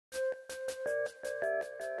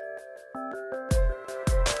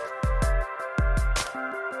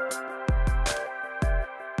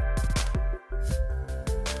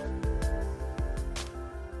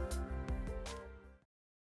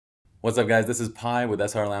What's up, guys? This is Pi with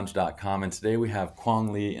SLRLounge.com, and today we have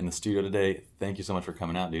Quang Lee in the studio today. Thank you so much for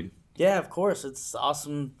coming out, dude. Yeah, of course. It's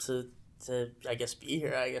awesome to I guess be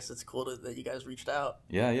here. I guess it's cool that you guys reached out.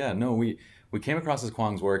 Yeah. No, we came across this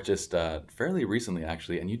Quang's work just fairly recently,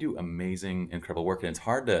 actually, and you do amazing, incredible work. And it's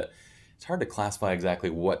hard to classify exactly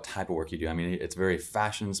what type of work you do. I mean, it's very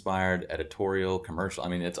fashion inspired, editorial, commercial. I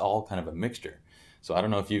mean, it's all kind of a mixture. So I don't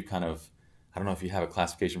know if you have a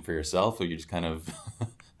classification for yourself, or you just kind of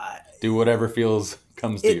I, do whatever feels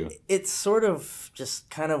comes to you. it's sort of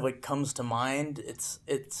just kind of what comes to mind.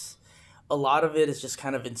 It's a lot of it is just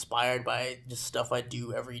kind of inspired by just stuff I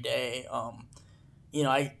do every day.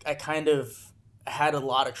 I kind of had a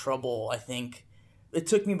lot of trouble. I think it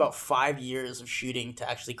took me about 5 years of shooting to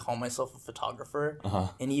actually call myself a photographer, Uh-huh.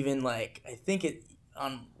 and even like I think it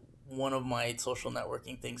on one of my social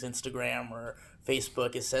networking things, Instagram or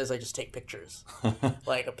Facebook, it says I just take pictures.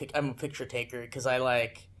 Like I'm a picture taker because I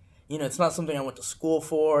like, it's not something I went to school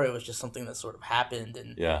for. It was just something that sort of happened,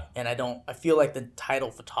 and Yeah. I feel like the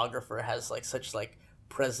title photographer has like such like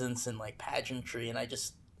presence and like pageantry, and I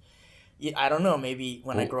don't know, maybe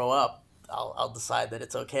when I Well, grow up I'll decide that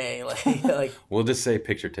it's okay. Like we'll just say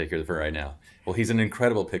picture taker for right now. Well, he's an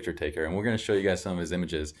incredible picture taker, and we're going to show you guys some of his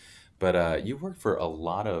images. But you work for a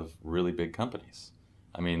lot of really big companies.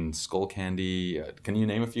 I mean, Skull Candy. Can you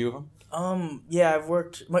name a few of them? yeah, I've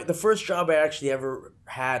worked. The first job I actually ever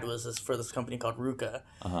had was for this company called Ruka,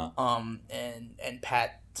 Uh-huh. and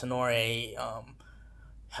Pat Tenore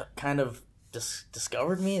kind of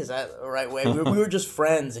discovered me. Is that the right way? We were just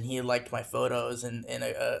friends, and he had liked my photos, and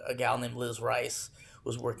a gal named Liz Rice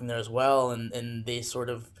was working there as well, and they sort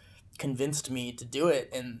of convinced me to do it.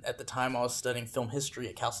 And at the time, I was studying film history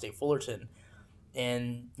at Cal State Fullerton,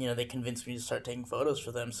 and they convinced me to start taking photos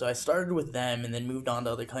for them. So I started with them, and then moved on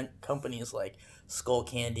to other companies like Skull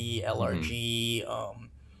Candy, Hmm. LRG.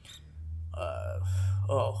 Uh,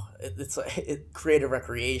 it's like creative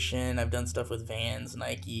recreation. I've done stuff with Vans,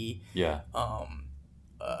 Nike. Yeah. Um,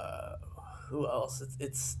 uh, who else?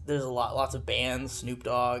 It's there's lots of bands. Snoop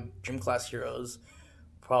Dogg, Gym Class Heroes,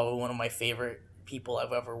 probably one of my favorite people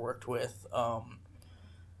I've ever worked with. It's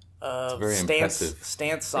a very impressive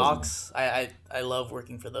Stance resume. Socks. I love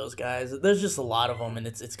working for those guys. There's just a lot of them, and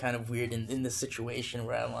it's kind of weird in this situation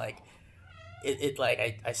where I'm like, it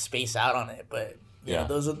like I space out on it, but Yeah.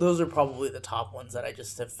 those are probably the top ones that I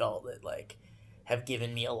just have felt that like have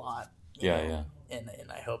given me a lot, Yeah. and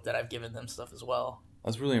I hope that I've given them stuff as well.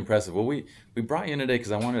 That's really impressive. Well, we brought you in today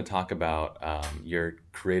because I wanted to talk about your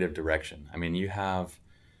creative direction. I mean, you have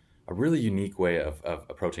a really unique way of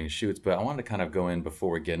approaching shoots, but I wanted to kind of go in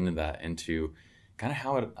before we get into that into kind of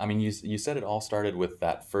how it. I mean, you said it all started with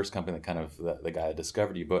that first company that kind of the guy that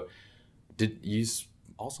discovered you, but did you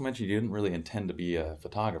also mention you didn't really intend to be a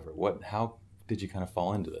photographer? How did you kind of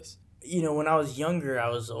fall into this? When I was younger, I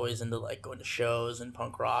was always into like going to shows and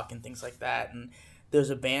punk rock and things like that. And there's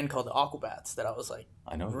a band called the Aquabats that I was like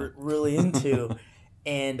I know really into. that.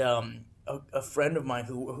 And a friend of mine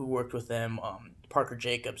who worked with them, Parker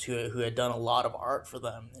Jacobs, who had done a lot of art for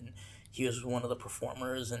them, and he was one of the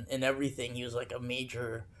performers and everything. He was like a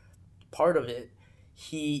major part of it.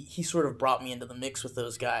 He sort of brought me into the mix with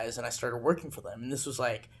those guys, and I started working for them. And this was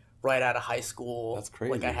like right out of high school. That's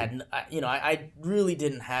Like crazy, dude. I really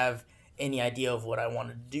didn't have any idea of what I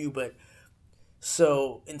wanted to do, but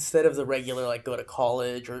so instead of the regular like go to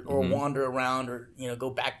college or Hmm. wander around or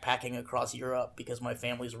go backpacking across Europe because my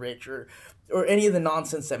family's rich or any of the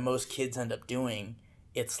nonsense that most kids end up doing,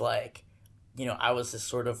 it's like I was this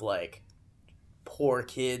sort of like poor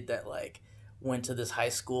kid that like went to this high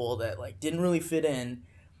school that like didn't really fit in,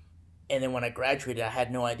 and then when I graduated I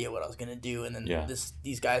had no idea what I was going to do, and then Yeah.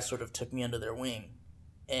 these guys sort of took me under their wing,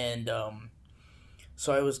 and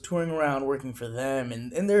so I was touring around working for them,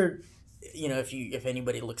 and they're if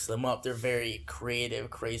anybody looks them up, they're very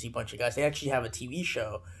creative, crazy bunch of guys. They actually have a TV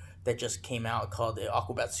show that just came out called the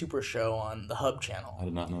Aquabat Super Show on the Hub I channel.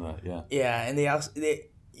 did not know that. Yeah. Yeah, and they also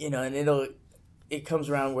and it comes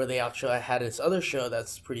around where they actually had this other show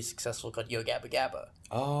that's pretty successful called Yo Gabba Gabba.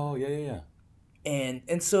 Oh, yeah.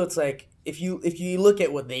 And so it's like if you look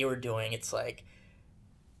at what they were doing, it's like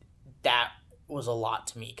that was a lot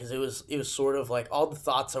to me because it was sort of like all the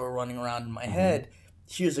thoughts that were running around in my Hmm. head.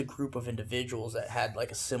 Here's a group of individuals that had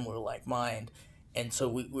like a similar like mind, and so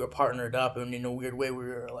we were partnered up, and in a weird way we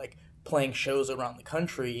were like playing shows around the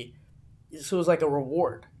country. So it was like a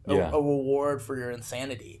reward, Yeah. a reward for your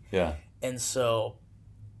insanity. Yeah. And so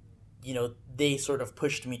they sort of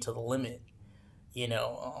pushed me to the limit, you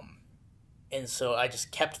know and so I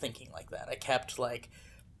just kept thinking like that. I kept like,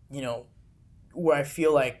 you know, where I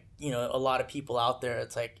feel like, a lot of people out there,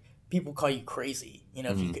 it's like people call you crazy, you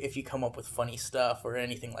know, if you come up with funny stuff or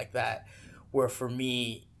anything like that. Where for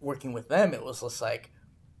me, working with them, it was just like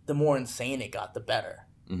the more insane it got, the better.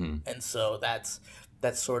 And so that's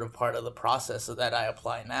sort of part of the process that I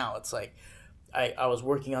apply now. It's like I was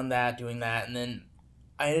working on that, doing that, and then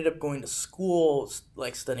I ended up going to school,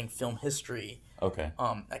 like studying film history. Okay.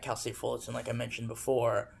 At Cal State Fullerton, like I mentioned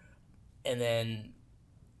before, and then,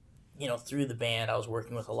 you know, through the band, I was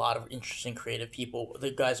working with a lot of interesting creative people.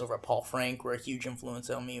 The guys over at Paul Frank were a huge influence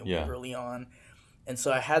on me early on. And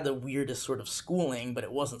so I had the weirdest sort of schooling, but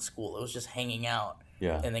it wasn't school. It was just hanging out.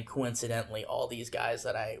 Yeah. And then coincidentally, all these guys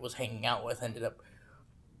that I was hanging out with ended up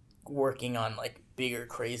working on like bigger,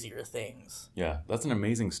 crazier things. Yeah. That's an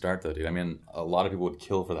amazing start though, dude. I mean, a lot of people would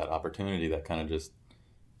kill for that opportunity that kind of just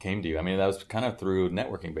came to you. I mean, that was kind of through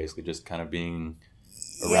networking, basically, just kind of being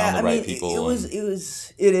around the right people. It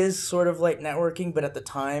is sort of like networking, but at the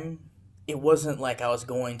time, it wasn't like I was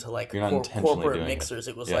going to like corporate mixers.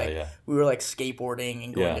 It was we were like skateboarding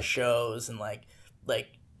and going to shows and like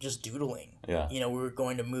just doodling. Yeah. You know, we were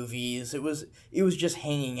going to movies. It was just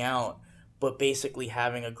hanging out, but basically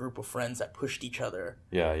having a group of friends that pushed each other.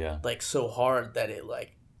 Yeah, yeah. Like so hard that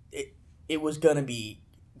it was gonna be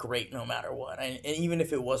great no matter what. And even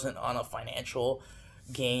if it wasn't on a financial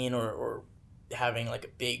gain or having like a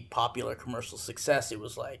big popular commercial success, it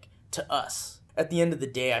was like to us. At the end of the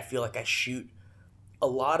day, I feel like I shoot a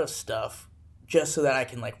lot of stuff just so that I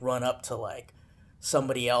can like run up to like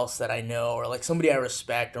somebody else that I know or like somebody I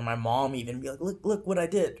respect or my mom even be like, look what I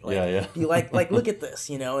did. Like, do you like look at this,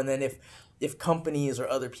 you know? And then if companies or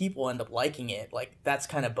other people end up liking it, like that's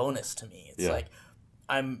kind of bonus to me. It's like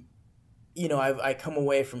I'm, you know, I come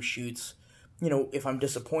away from shoots, you know, if I'm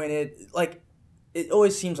disappointed, like it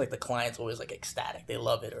always seems like the client's always like ecstatic. They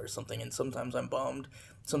love it or something. And sometimes I'm bummed.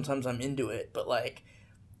 Sometimes I'm into it. But like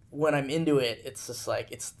when I'm into it, it's just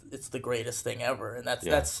like it's the greatest thing ever. And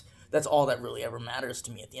that's all that really ever matters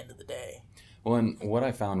to me at the end of the day. Well, and what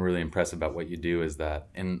I found really impressive about what you do is that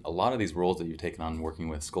in a lot of these roles that you've taken on working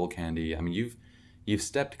with Skull Candy, I mean, you've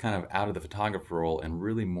stepped kind of out of the photographer role and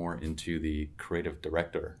really more into the creative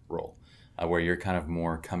director role, where you're kind of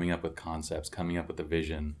more coming up with concepts, coming up with the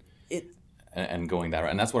vision, and going that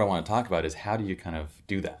route. And that's what I want to talk about is how do you kind of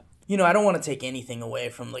do that? You know, I don't want to take anything away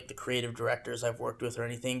from like the creative directors I've worked with or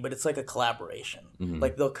anything, but it's like a collaboration.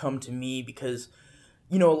 Like they'll come to me because,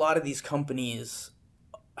 you know, a lot of these companies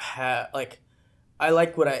have like, I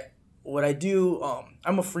like what I do.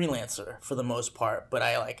 I'm a freelancer for the most part, but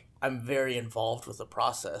I'm very involved with the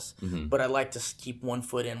process, but I like to keep 1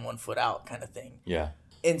 foot in, 1 foot out kind of thing. Yeah.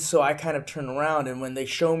 And so I kind of turn around, and when they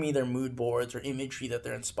show me their mood boards or imagery that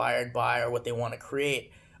they're inspired by or what they want to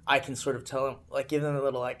create, I can sort of tell them, like, give them a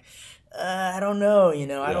little like, I don't know, you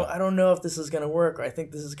know, I don't know if this is gonna work, or I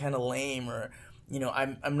think this is kind of lame, or, you know,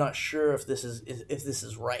 I'm not sure if this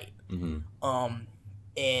is right.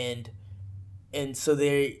 And so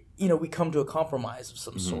they, you know, we come to a compromise of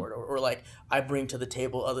some sort, or like I bring to the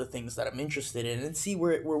table other things that I'm interested in and see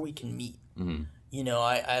where we can meet. You know,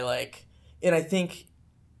 I like, and I think,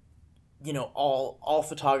 you know, all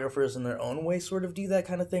photographers in their own way sort of do that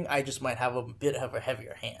kind of thing. I just might have a bit of a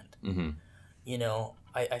heavier hand. You know,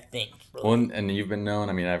 I think. Really. Well, and you've been known,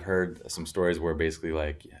 I mean, I've heard some stories where basically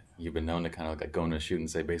like you've been known to kind of like go into a shoot and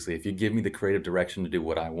say, basically, if you give me the creative direction to do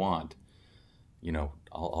what I want, you know,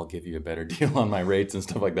 I'll give you a better deal on my rates and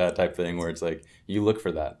stuff like that type thing, where it's like you look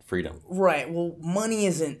for that freedom. Right. Well, money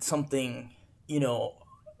isn't something, you know,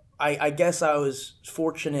 I guess I was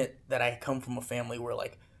fortunate that I come from a family where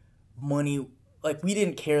like money, like we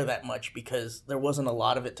didn't care that much because there wasn't a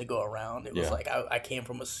lot of it to go around. It was like I came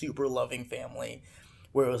from a super loving family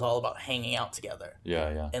where it was all about hanging out together.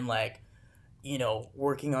 And like, you know,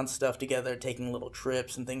 working on stuff together, taking little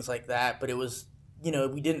trips and things like that. But it was, you know,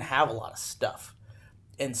 we didn't have a lot of stuff.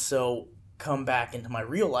 And so come back into my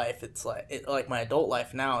real life, it's like my adult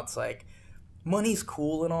life now, it's like money's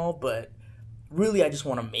cool and all, but really I just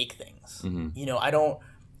want to make things. You know, I don't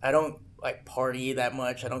like party that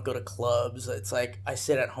much. I don't go to clubs. It's like I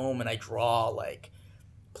sit at home and I draw like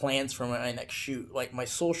plans for my next shoot. Like my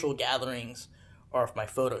social gatherings are my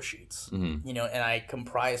photo shoots, you know, and I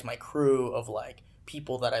comprise my crew of like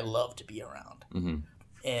people that I love to be around.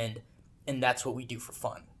 And that's what we do for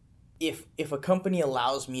fun. If a company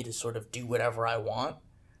allows me to sort of do whatever I want,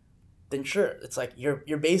 then sure, it's like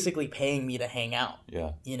you're basically paying me to hang out.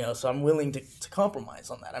 You know, so I'm willing to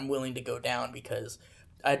compromise on that. I'm willing to go down because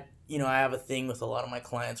I have a thing with a lot of my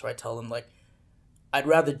clients where I tell them like I'd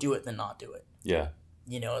rather do it than not do it.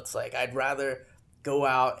 You know, it's like I'd rather go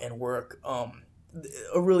out and work.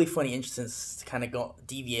 A really funny instance to kind of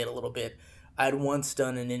deviate a little bit. I'd once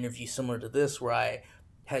done an interview similar to this where I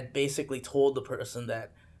had basically told the person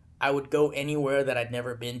that I would go anywhere that I'd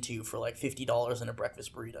never been to for like $50 and a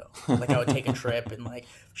breakfast burrito. Like I would take a trip and like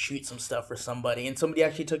shoot some stuff for somebody, and somebody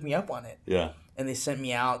actually took me up on it. Yeah. And they sent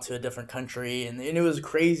me out to a different country, and it was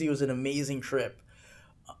crazy. It was an amazing trip.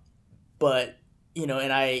 But,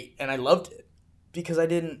 and I loved it because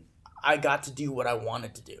I got to do what I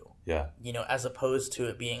wanted to do. Yeah. As opposed to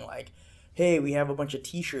it being like, hey, we have a bunch of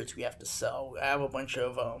t-shirts we have to sell. We have a bunch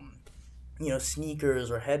of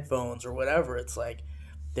sneakers or headphones or whatever. It's like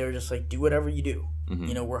they're just like, do whatever you do.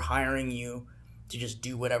 Mm-hmm. We're hiring you to just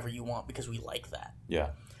do whatever you want because we like that.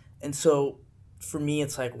 Yeah. And so for me,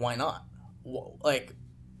 it's like, why not? Like,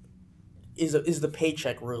 is the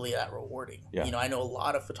paycheck really that rewarding? Yeah. I know a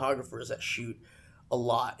lot of photographers that shoot a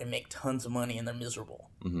lot and make tons of money and they're miserable.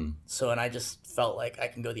 Mm-hmm. So, and I just felt like I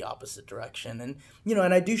can go the opposite direction. And,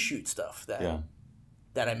 and I do shoot stuff that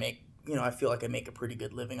I make, I feel like I make a pretty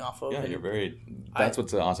good living off of. Yeah, that's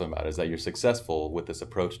what's awesome about it, is that you're successful with this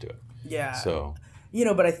approach to it. Yeah. So,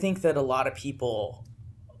 but I think that a lot of people,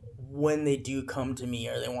 when they do come to me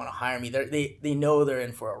or they want to hire me, they know they're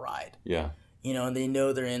in for a ride. Yeah. And they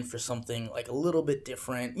know they're in for something like a little bit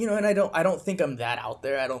different, and I don't think I'm that out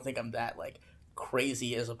there. I don't think I'm that like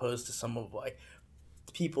crazy as opposed to some of like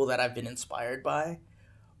the people that I've been inspired by,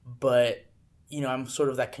 but I'm sort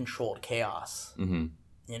of that controlled chaos. Mm-hmm.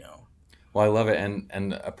 Well, I love it,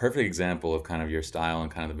 and a perfect example of kind of your style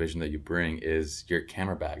and kind of the vision that you bring is your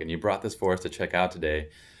camera bag, and you brought this for us to check out today.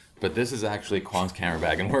 But this is actually Quang's camera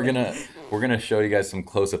bag, and we're gonna show you guys some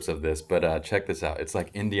close-ups of this. But check this out. It's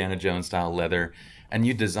like Indiana Jones style leather, and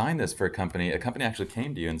you designed this for a company. A company actually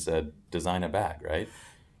came to you and said, "Design a bag," right?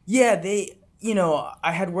 Yeah,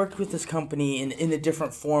 I had worked with this company in a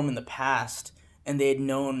different form in the past, and they had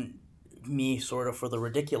known me sort of for the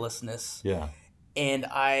ridiculousness. Yeah. And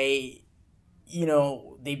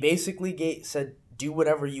they basically said, do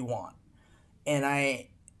whatever you want. And I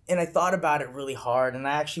thought about it really hard, and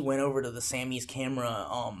I actually went over to the Sammy's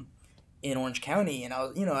Camera in Orange County, and I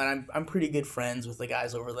was, and I'm pretty good friends with the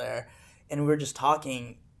guys over there, and we were just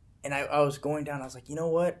talking, and I was going down, I was like, you know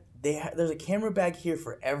what? There's a camera bag here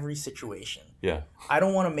for every situation. Yeah. I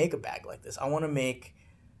don't want to make a bag like this. I want to make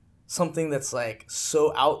something that's like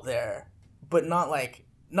so out there, but not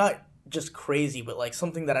just crazy, but like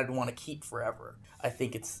something that I'd want to keep forever. I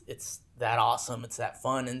think it's that awesome. It's that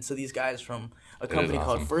fun. And so these guys from a company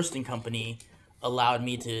called First & Company allowed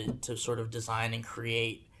me to sort of design and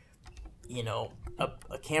create,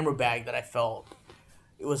 a camera bag that I felt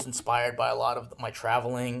it was inspired by a lot of my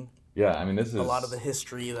traveling. Yeah, I mean, this is a lot of the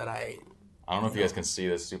history that I don't know if you guys can see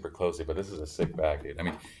this super closely, but this is a sick bag, dude. I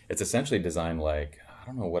mean, it's essentially designed like, I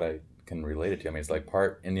don't know what I can relate it to. I mean, it's like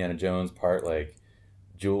part Indiana Jones, part like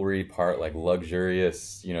jewelry, part like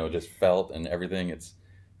luxurious, just felt and everything. It's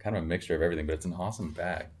kind of a mixture of everything, but it's an awesome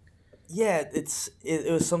bag. Yeah,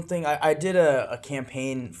 it was something. I did a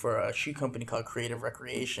campaign for a shoe company called Creative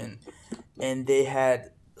Recreation, and they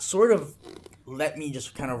had sort of let me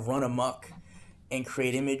just kind of run amok and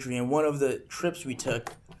create imagery. And one of the trips we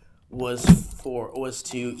took was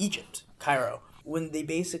to Egypt, Cairo. When they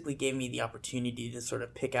basically gave me the opportunity to sort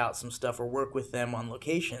of pick out some stuff or work with them on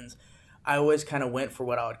locations, I always kind of went for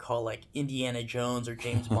what I would call like Indiana Jones or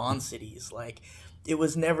James Bond cities. Like, it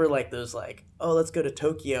was never like those like, oh, let's go to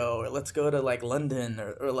Tokyo or let's go to like London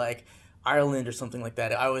or like Ireland or something like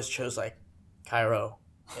that. I always chose like Cairo,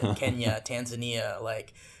 Kenya, Tanzania,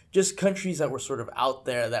 like just countries that were sort of out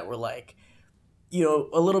there that were like,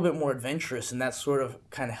 a little bit more adventurous. And that sort of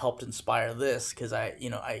kind of helped inspire this because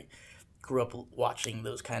I grew up watching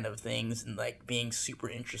those kind of things and like being super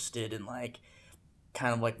interested in like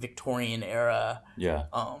kind of like Victorian era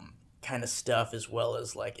kind of stuff, as well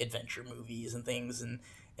as like adventure movies and things,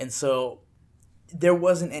 and so there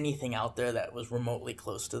wasn't anything out there that was remotely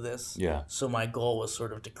close to this. So my goal was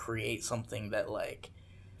sort of to create something that like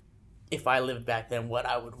if I lived back then, what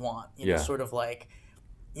I would want, sort of like,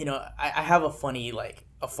 I have a funny like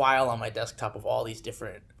a file on my desktop of all these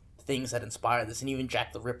different things that inspired this, and even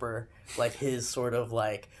Jack the Ripper, like his sort of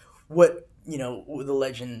like what the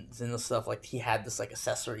legends and the stuff, like he had this like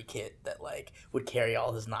accessory kit that like would carry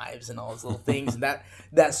all his knives and all his little things, and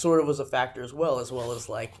that sort of was a factor as well as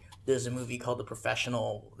like there's a movie called The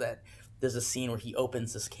Professional that there's a scene where he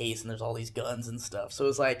opens this case and there's all these guns and stuff. So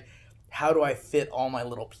it's like, how do I fit all my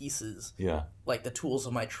little pieces, like the tools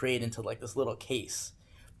of my trade, into like this little case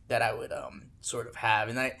that I would sort of have.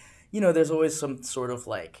 And I there's always some sort of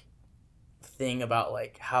like thing about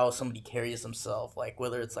like how somebody carries themselves, like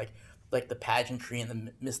whether it's like the pageantry and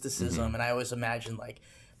the mysticism. And I always imagine like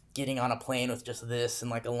getting on a plane with just this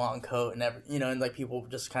and like a long coat and and like people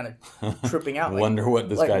just kind of tripping out, like, Wonder what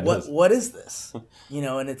this guy does. What is this?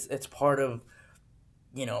 And it's part of,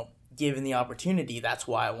 given the opportunity. That's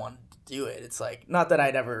why I wanted to do it. It's like, not that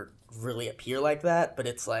I'd ever really appear like that, but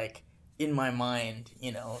it's like in my mind,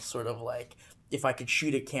 sort of like, if I could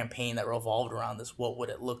shoot a campaign that revolved around this, what would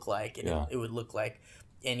it look like? And it would look like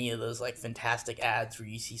any of those like fantastic ads where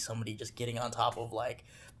you see somebody just getting on top of like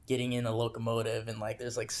getting in a locomotive and like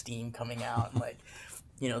there's like steam coming out and like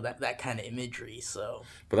that kind of imagery. So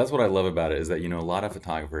but that's what I love about it, is that a lot of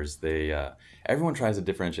photographers, they everyone tries to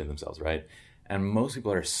differentiate themselves, right? And most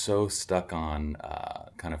people are so stuck on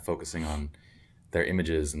kind of focusing on their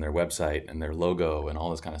images and their website and their logo and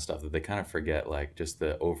all this kind of stuff, that they kind of forget like just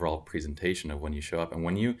the overall presentation of when you show up. And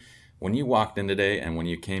when you walked in today and when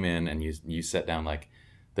you came in and you sat down, like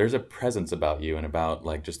there's a presence about you and about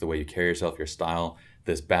like just the way you carry yourself, your style,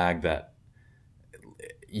 this bag, that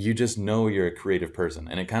you just know you're a creative person.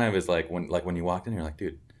 And it kind of is like when you walked in, you're like,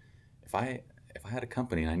 dude, if I had a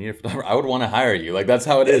company and I need a photographer, I would want to hire you. Like that's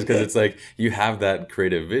how it is, because it's like you have that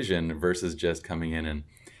creative vision versus just coming in and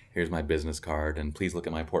here's my business card and please look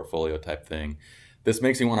at my portfolio type thing. This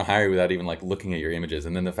makes me want to hire you without even like looking at your images.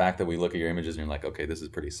 And then the fact that we look at your images and you're like, okay, this is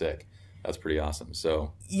pretty sick. That's pretty awesome.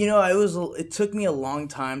 So, it took me a long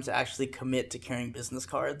time to actually commit to carrying business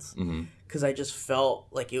cards, because I just felt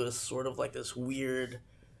like it was sort of like this weird,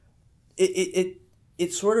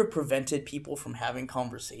 it sort of prevented people from having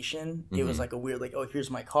conversation. It was like a weird, like, oh,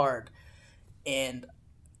 here's my card. And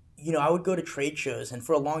I would go to trade shows, and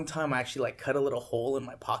for a long time, I actually like cut a little hole in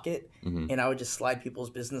my pocket, and I would just slide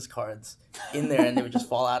people's business cards in there, and they would just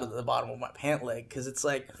fall out of the bottom of my pant leg, because it's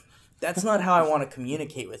like, that's not how I want to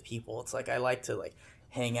communicate with people. It's like I like to like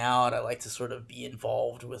hang out. I like to sort of be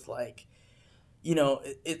involved with like,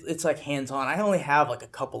 it's like hands on. I only have like a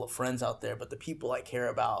couple of friends out there, but the people I care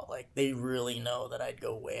about, like they really know that I'd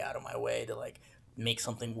go way out of my way to like make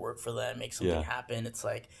something work for them, make something happen. It's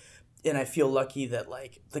like. And I feel lucky that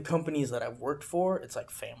like the companies that I've worked for, it's like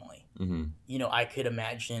family. I could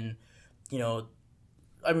imagine,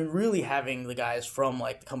 really having the guys from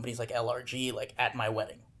like the companies like LRG like at my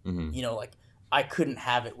wedding. Like I couldn't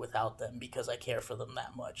have it without them, because I care for them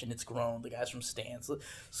that much, and it's grown. The guys from Stance,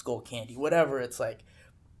 Skull Candy, whatever. It's like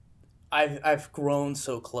I've grown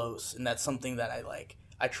so close, and that's something that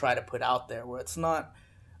I try to put out there, where it's not.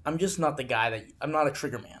 I'm just not the guy that I'm not a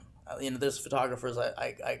trigger man. There's photographers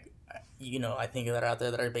I think that are out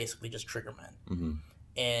there that are basically just trigger men.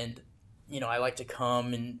 And I like to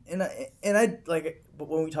come and I like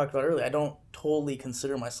when we talked about earlier, I don't totally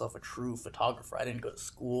consider myself a true photographer. I didn't go to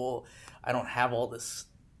school. I don't have all this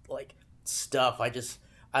like stuff.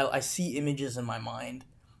 I see images in my mind,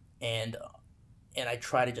 and I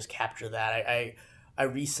try to just capture that. I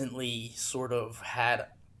recently sort of had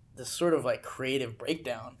this sort of like creative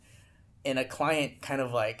breakdown, and a client kind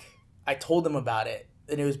of like, I told them about it.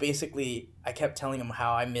 And it was basically, I kept telling him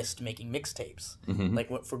how I missed making mixtapes.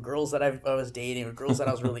 Like for girls that I was dating or girls that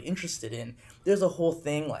I was really interested in. There's a whole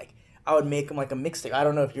thing, like, I would make them like a mixtape. I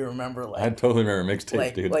don't know if you remember. Like, I totally remember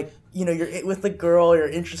mixtapes, dude. Like, you're with the girl, you're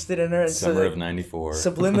interested in her. And Summer of '94.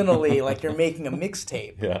 Subliminally, like, you're making a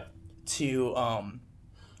mixtape. Yeah. To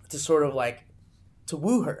sort of like, to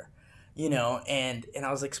woo her. And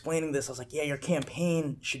I was explaining this. I was like, yeah, your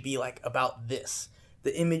campaign should be like about this.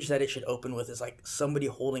 The image that it should open with is like somebody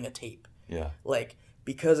holding a tape. Yeah. Like,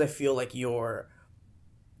 because I feel like your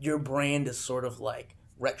brand is sort of like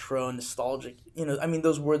retro and nostalgic.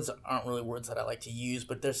 Those words aren't really words that I like to use,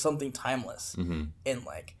 but there's something timeless. And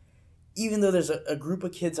like, even though there's a group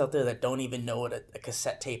of kids out there that don't even know what a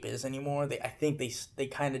cassette tape is anymore, I think they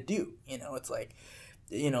kind of do. It's like,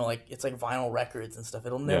 like it's like vinyl records and stuff.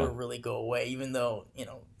 It'll never really go away, even though,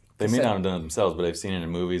 they may not have done it themselves, but they've seen it in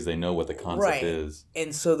movies. They know what the concept is.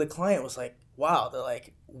 And so the client was like, wow, they're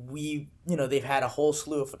like, they've had a whole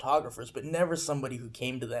slew of photographers, but never somebody who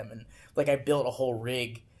came to them. And like, I built a whole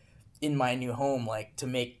rig in my new home, like to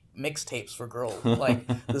make mixtapes for girls. Like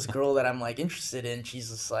this girl that I'm like interested in,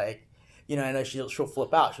 she's just like, I know she'll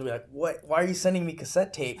flip out. She'll be like, what? Why are you sending me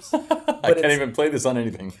cassette tapes? I can't even play this on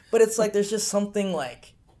anything. But it's like, there's just something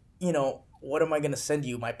like, what am I going to send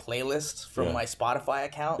you? My playlist from my Spotify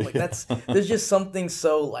account? Like there's just something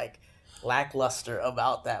so like lackluster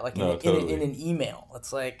about that. Like totally. in an email,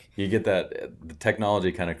 it's like. You get that, the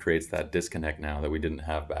technology kind of creates that disconnect now that we didn't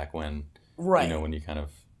have back when, when you kind of,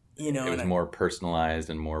 it was more personalized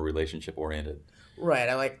and more relationship oriented. Right.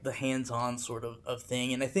 I like the hands-on sort of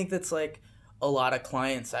thing. And I think that's like a lot of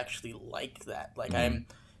clients actually like that. Like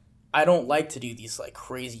I don't like to do these like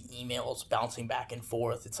crazy emails bouncing back and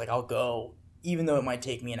forth. It's like I'll go even though it might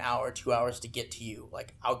take me an hour, 2 hours to get to you,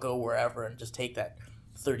 like I'll go wherever and just take that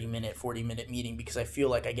 30-minute, 40-minute meeting because I feel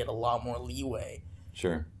like I get a lot more leeway.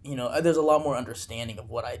 Sure. You know, there's a lot more understanding of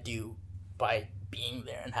what I do by being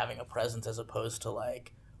there and having a presence as opposed to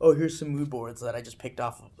like, oh, here's some mood boards that I just picked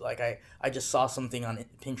off of. Like I just saw something on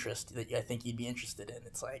Pinterest that I think you'd be interested in.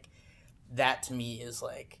 It's like that to me is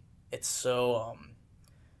like, it's so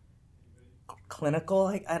clinical.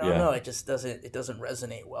 Like, I don't know. It just doesn't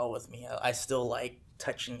resonate well with me. I still like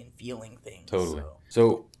touching and feeling things. Totally.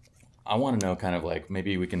 So I want to know kind of like,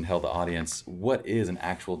 maybe we can tell the audience, what is an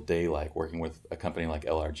actual day like working with a company like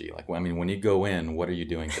LRG? Like, I mean, when you go in, what are you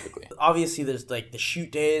doing typically? Obviously, there's like the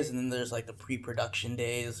shoot days, and then there's like the pre-production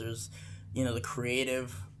days. There's, you know, the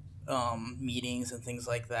creative meetings and things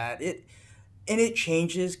like that. It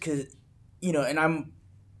changes because, you know, and I'm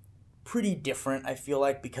pretty different, I feel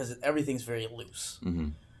like, because everything's very loose. Mm-hmm.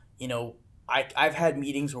 You know, I've had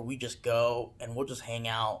meetings where we just go and we'll just hang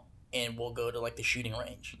out and we'll go to like the shooting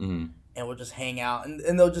range Mm-hmm. and we'll just hang out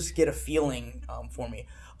and they'll just get a feeling for me.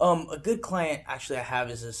 A good client actually I have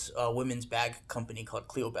is this women's bag company called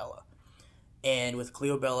Cleobella. And with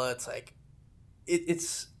Cleobella, it's like,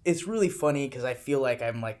 it's really funny because I feel like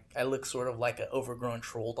I look sort of like an overgrown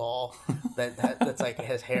troll doll that's like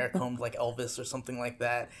has hair combed like Elvis or something like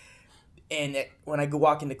that. And when I go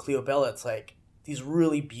walk into Cleobella, it's like these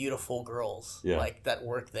really beautiful girls like that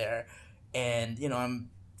work there. And, you know,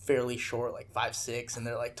 I'm fairly short, like 5'6", and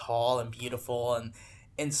they're like tall and beautiful.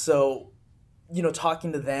 And so, you know,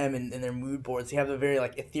 talking to them and their mood boards, they have a very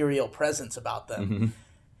like ethereal presence about them. Mm-hmm.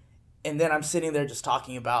 And then I'm sitting there just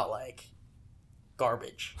talking about like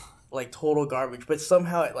garbage, like total garbage. But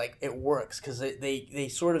somehow it works because they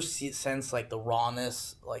sort of sense like the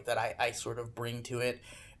rawness like that I sort of bring to it.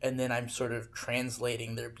 And then I'm sort of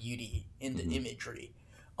translating their beauty into imagery.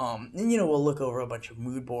 And, you know, we'll look over a bunch of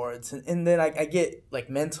mood boards. And then I get, like,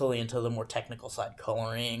 mentally into the more technical side,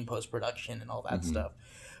 coloring, post-production, and all that stuff.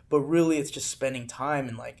 But really, it's just spending time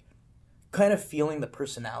and, like, kind of feeling the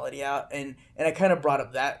personality out. And I kind of brought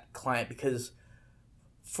up that client because,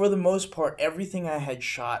 for the most part, everything I had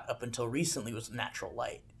shot up until recently was natural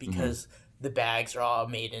light. Because the bags are all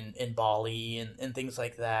made in Bali and things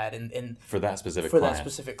like that. And for that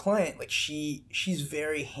specific client, like she's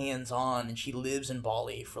very hands-on and she lives in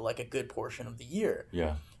Bali for like a good portion of the year.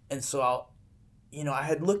 Yeah. And so I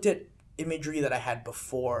had looked at imagery that I had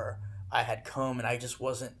before I had come and I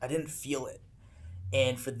didn't feel it.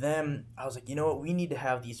 And for them, I was like, you know what, we need to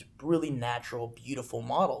have these really natural, beautiful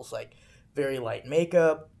models, like very light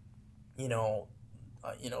makeup, you know,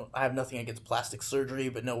 I have nothing against plastic surgery,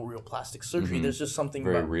 but no real plastic surgery. There's just something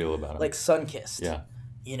very real about it, like sun-kissed. Yeah.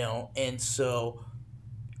 You know, and so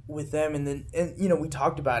with them, and you know, we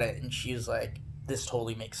talked about it, and she was like, "This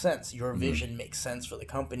totally makes sense. Your vision makes sense for the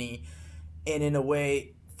company." And in a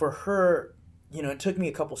way, for her, you know, it took me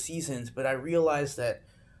a couple seasons, but I realized that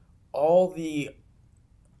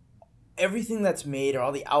everything that's made or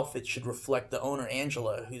all the outfits should reflect the owner,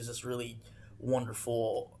 Angela, who's this really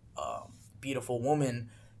wonderful, beautiful woman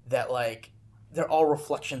that like they're all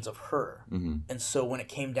reflections of her. And so when it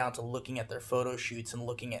came down to looking at their photo shoots and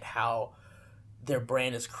looking at how their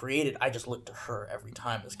brand is created, I just look to her every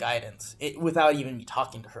time as guidance, without even me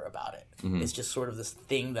talking to her about it. It's just sort of this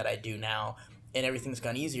thing that I do now, and everything's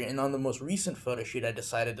gone easier. And on the most recent photo shoot, I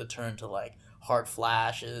decided to turn to like hard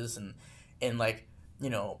flashes and like, you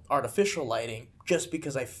know, artificial lighting, just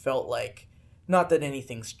because I felt like, not that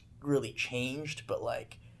anything's really changed, but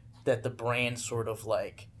like that the brand sort of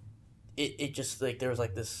like it just like there was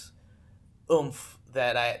like this oomph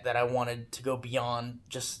that I wanted to go beyond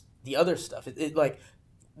just the other stuff. It like,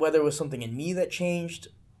 whether it was something in me that changed,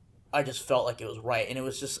 I just felt like it was right, and it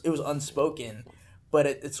was unspoken, but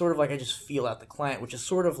it's sort of like I just feel out the client, which is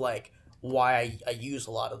sort of like why I use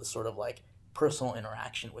a lot of the sort of like personal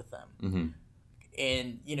interaction with them.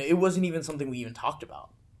 And, you know, it wasn't even something we even talked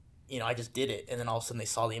about. You know, I just did it, and then all of a sudden they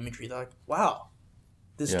saw the imagery. They're like, wow,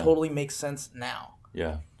 this totally makes sense now.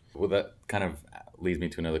 Yeah. Well, that kind of leads me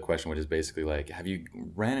to another question, which is basically like, have you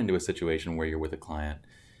ran into a situation where you're with a client,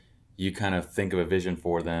 you kind of think of a vision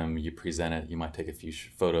for them, you present it, you might take a few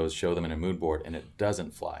photos, show them in a mood board, and it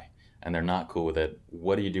doesn't fly, and they're not cool with it?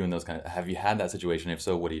 What do you do in those have you had that situation? If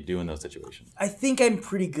so, what do you do in those situations? I think I'm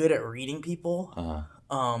pretty good at reading people,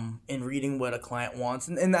 and reading what a client wants.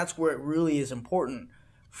 And that's where it really is important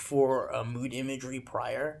for a mood imagery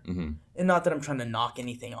prior. And not that I'm trying to knock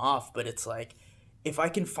anything off, but it's like, if I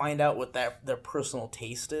can find out what their personal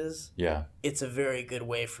taste is, it's a very good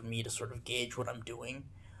way for me to sort of gauge what I'm doing.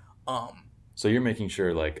 So you're making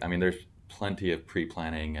sure, like, I mean, there's plenty of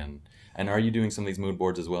pre-planning and And are you doing some of these mood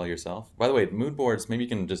boards as well yourself? By the way, mood boards, maybe you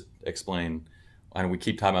can just explain. I know we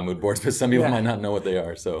keep talking about mood boards, but some people Yeah. might not know what they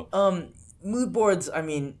are. So, Mood boards, I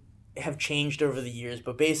mean, have changed over the years,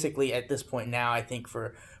 but basically at this point now, I think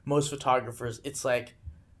for most photographers, it's like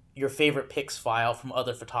your favorite pics file from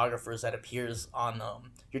other photographers that appears on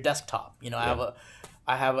your desktop. You know, yeah.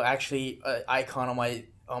 I have actually an icon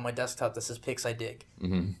on my desktop that says pics I dig,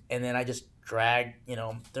 Hmm. and then I just drag. You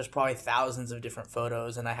know, there's probably thousands of different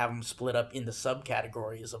photos, and I have them split up into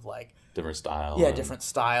subcategories of like Different style. yeah, and- different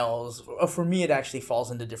styles. For me, it actually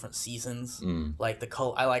falls into different seasons. Mm, Like the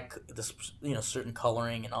color, I like this, you know, certain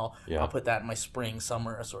coloring, and yeah. I'll put that in my spring,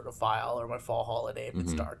 summer sort of file, or my fall holiday if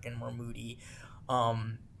it's Mhm. dark and more moody.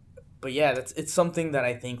 Um, but yeah, it's something that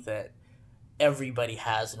I think that everybody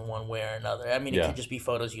has in one way or another. I mean, it Yeah. could just be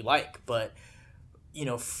photos you like, but you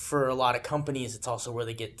know, for a lot of companies, it's also where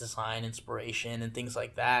they get design inspiration and things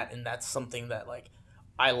like that, and that's something that like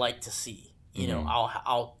I like to see. You know, Mhm.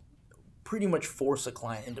 I'll pretty much force a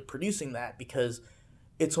client into producing that because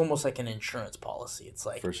it's almost like an insurance policy. It's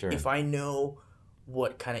like For sure. if I know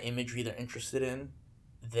what kind of imagery they're interested in,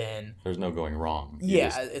 then There's no going wrong. You yeah,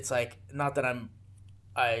 just- it's like not that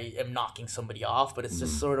I am knocking somebody off, but it's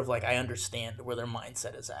just Mhm. sort of like I understand where their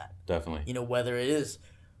mindset is at. Definitely. You know, whether it is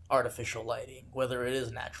artificial lighting, whether it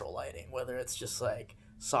is natural lighting, whether it's just like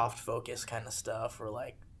soft focus kind of stuff or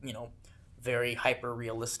like, you know, very hyper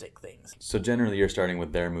realistic things. So generally, you're starting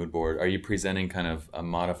with their mood board. Are you presenting kind of a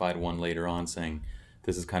modified one later on, saying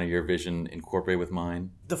this is kind of your vision incorporated with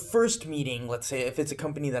mine? The first meeting, let's say if it's a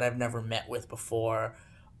company that I've never met with before,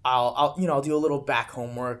 I'll do a little back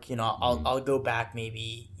homework. You know, I'll go back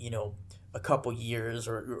maybe, you know, a couple years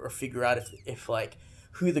or figure out if like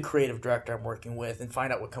who the creative director I'm working with and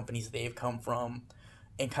find out what companies they've come from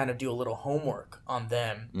and kind of do a little homework on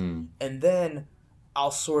them. Mm. And then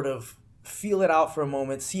I'll sort of feel it out for a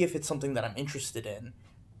moment, see if it's something that I'm interested in,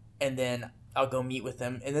 and then I'll go meet with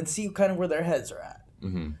them and then see kind of where their heads are at.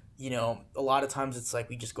 Hmm. You know, a lot of times it's like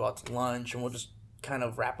we just go out to lunch and we'll just kind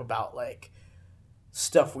of rap about like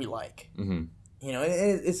stuff we like. Hmm. You know,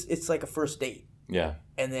 and it's like a first date. Yeah.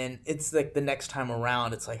 And then it's like the next time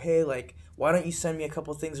around, it's like, hey, like, why don't you send me a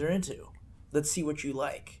couple of things you're into? Let's see what you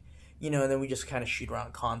like. You know, and then we just kind of shoot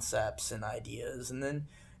around concepts and ideas, and then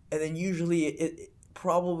usually it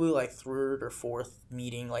probably like third or fourth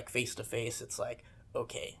meeting, like face to face, it's like,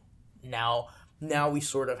 okay, now we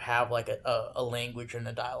sort of have like a language and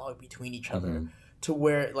a dialogue between each other Mhm. to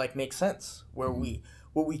where it like makes sense, where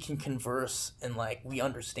we can converse and like we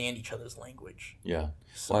understand each other's language. Yeah.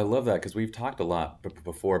 So, Well, I love that because we've talked a lot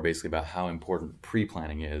before basically about how important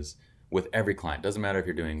pre-planning is with every client. Doesn't matter if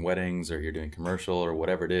you're doing weddings or you're doing commercial or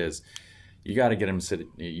whatever it is. You got to get them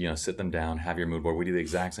sit them down, have your mood board. We do the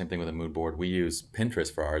exact same thing with a mood board. We use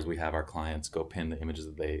Pinterest for ours. We have our clients go pin the images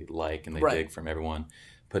that they like and they Right. dig from everyone,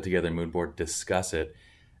 put together a mood board, discuss it.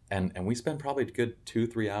 And we spend probably a good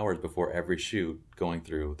 2-3 hours before every shoot going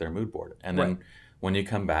through their mood board. And then Right. when you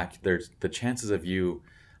come back, there's the chances of you,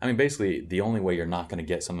 I mean, basically the only way you're not going to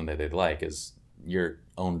get something that they'd like is your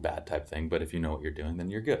own bad type thing. But if you know what you're doing, then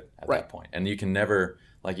you're good at Right. that point. And you can never,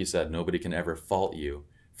 like you said, nobody can ever fault you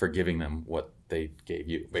for giving them what they gave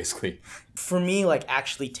you, basically. for me, like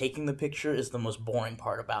actually taking the picture is the most boring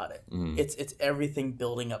part about it. Mhm. It's everything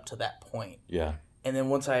building up to that point. Yeah. And then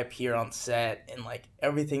once I appear on set and like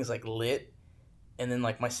everything's like lit and then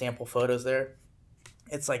like my sample photos there,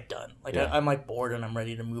 it's like done. Like Yeah. I'm like bored and I'm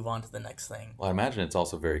ready to move on to the next thing. Well, I imagine it's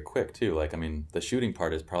also very quick too. Like, I mean, the shooting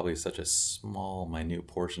part is probably such a small, minute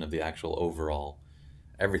portion of the actual overall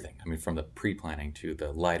everything. I mean, from the pre-planning to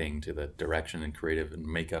the lighting to the direction and creative and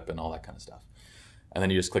makeup and all that kind of stuff. And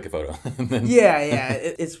then you just click a photo. And then, Yeah,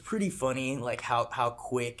 it's pretty funny like how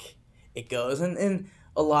quick it goes. And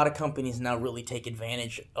a lot of companies now really take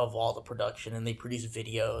advantage of all the production and they produce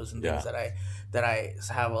videos and things Yeah. that I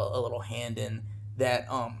have a little hand in that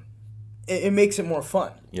it makes it more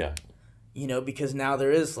fun. Yeah. You know, because now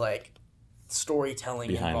there is like storytelling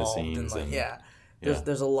Behind the involved scenes and like and- yeah, Yeah.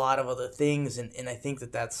 there's a lot of other things and I think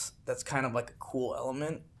that's kind of like a cool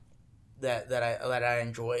element that I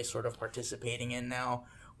enjoy sort of participating in now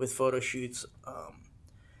with photo shoots.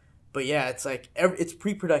 But yeah, it's like it's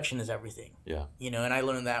pre-production is everything. Yeah. You know, and I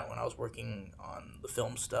learned that when I was working on the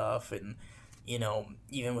film stuff and you know,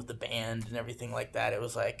 even with the band and everything like that, it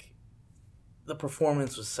was like the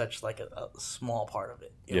performance was such like a small part of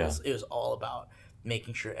it. Yeah. It was all about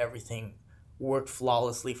making sure everything worked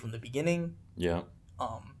flawlessly from the beginning. Yeah.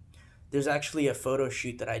 There's actually a photo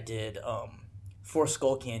shoot that I did for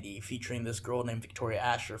Skull Candy featuring this girl named Victoria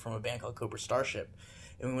Asher from a band called Cobra Starship,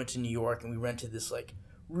 and we went to New York and we rented this like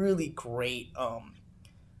really great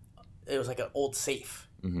it was like an old safe.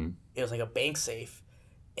 Mm-hmm. It was like a bank safe,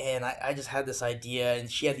 and I just had this idea,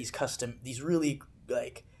 and she had these really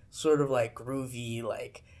like sort of like groovy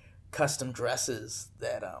like custom dresses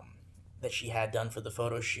that she had done for the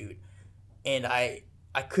photo shoot, and I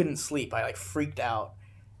couldn't sleep. I like freaked out,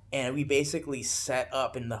 and we basically set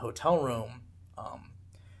up in the hotel room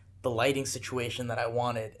the lighting situation that I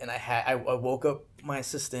wanted, and I woke up my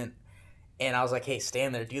assistant, and I was like, hey,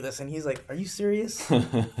 stand there, do this, and he's like, are you serious?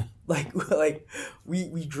 like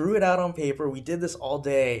we drew it out on paper, we did this all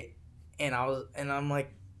day, and I'm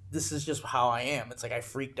like, this is just how I am. It's like I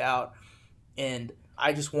freaked out, and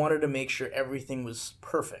I just wanted to make sure everything was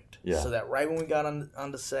perfect. Yeah. So that right when we got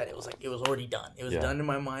on the set, it was like it was already done. It was done in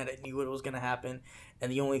my mind. I knew what was gonna happen,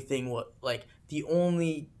 and the only thing was like,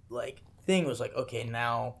 okay,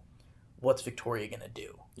 now what's Victoria gonna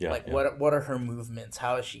do? Yeah, like what are her movements?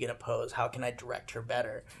 How is she gonna pose? How can I direct her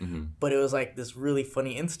better? Mm-hmm. But it was like this really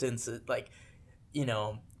funny instance that, like,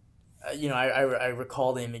 I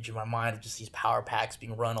recall the image in my mind of just these power packs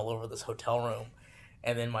being run all over this hotel room,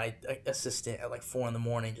 and then my assistant at like 4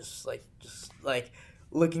 a.m. just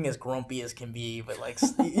looking as grumpy as can be, but like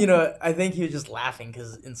I think he was just laughing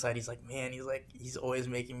because inside he's like, man, he's always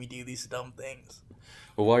making me do these dumb things.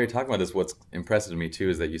 Well, while you're talking about this, what's impressive to me too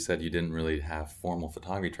is that you said you didn't really have formal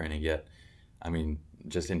photography training yet. I mean,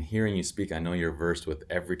 just in hearing you speak, I know you're versed with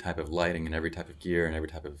every type of lighting and every type of gear and every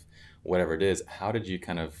type of whatever it is. How did you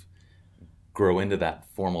kind of grow into that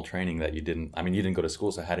formal training that you didn't? I mean, you didn't go to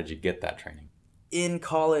school, so how did you get that training? In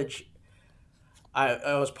college,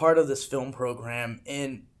 I was part of this film program,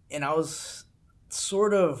 and I was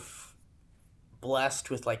sort of blessed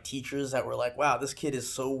with like teachers that were like, wow, this kid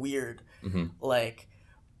is so weird. Mm-hmm. Like,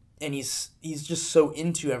 and he's just so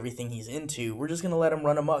into everything he's into. We're just going to let him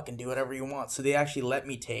run amok and do whatever he wants. So they actually let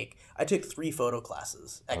me I took 3 photo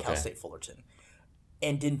classes at Cal State Fullerton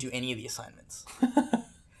and didn't do any of the assignments.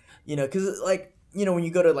 Because like, when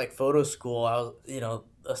you go to like photo school,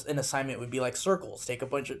 an assignment would be like circles. Take a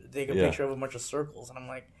picture of a bunch of circles. And I'm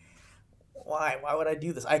like, why would I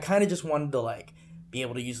do this? I kind of just wanted to like be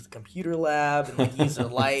able to use the computer lab and like use the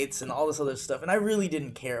lights and all this other stuff. And I really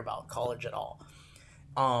didn't care about college at all.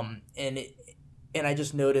 And I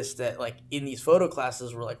just noticed that like in these photo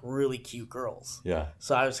classes were like really cute girls. Yeah.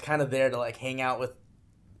 So I was kind of there to like hang out with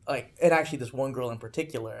like, and actually this one girl in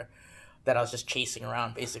particular that I was just chasing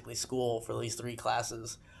around basically school for these 3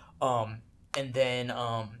 classes. And then,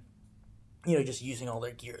 just using all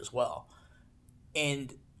their gear as well.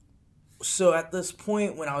 And so at this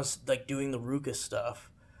point when I was like doing the Ruka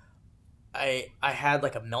stuff, I had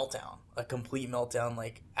like a complete meltdown,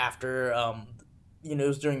 like after, it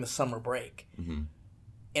was during the summer break. Mm-hmm.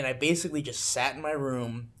 And I basically just sat in my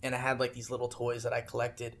room, and I had like these little toys that I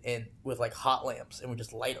collected and with like hot lamps, and would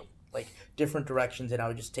just light them like different directions, and I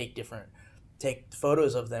would just take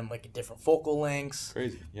photos of them like at different focal lengths,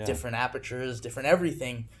 crazy, yeah, different apertures, different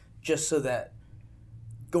everything, just so that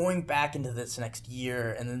going back into this next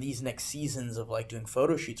year and then these next seasons of like doing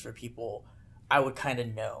photo shoots for people, I would kind of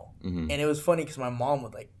know. Mm-hmm. And it was funny because my mom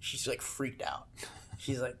she's like freaked out.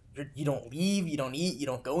 She's like, you don't leave, you don't eat, you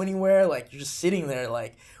don't go anywhere. Like, you're just sitting there,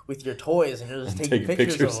 like, with your toys, and you're just taking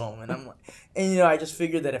pictures of them. And I'm like, I just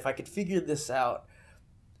figured that if I could figure this out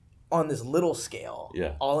on this little scale,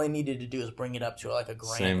 all I needed to do is bring it up to, like, a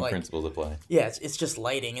grand. Same principles apply. Yeah, it's just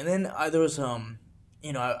lighting. And then there was, I'm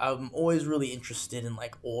always really interested in,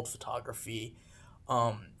 like, old photography,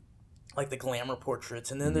 like the glamour portraits.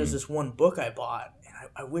 And then there's this one book I bought, and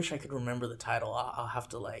I wish I could remember the title. I'll have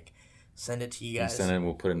to, like, send it to you guys. Send it and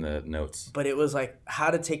we'll put it in the notes. But it was like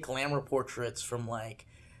how to take glamour portraits from like,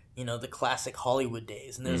 the classic Hollywood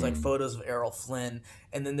days. And there's like photos of Errol Flynn.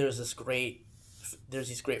 And then there's these great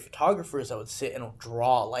photographers that would sit and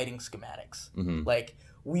draw lighting schematics. Mm-hmm. Like,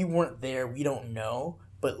 we weren't there, we don't know.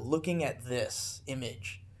 But looking at this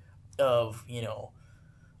image of,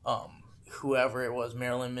 whoever it was,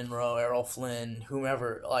 Marilyn Monroe, Errol Flynn,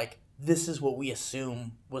 whomever, like, this is what we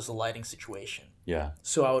assume was the lighting situation. Yeah.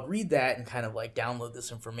 So I would read that and kind of like download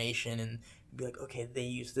this information and be like, okay, they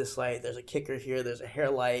use this light. There's a kicker here. There's a hair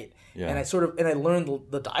light. Yeah. And I learned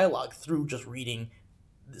the dialogue through just reading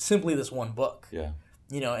simply this one book. Yeah.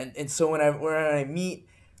 And so when I meet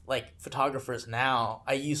like photographers now,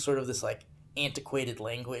 I use sort of this like antiquated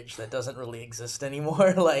language that doesn't really exist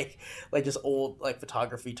anymore. like just old like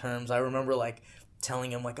photography terms. I remember like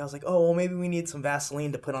telling them, like, I was like, oh, well, maybe we need some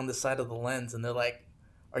Vaseline to put on this side of the lens. And they're like,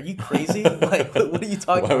 are you crazy? Like, what are you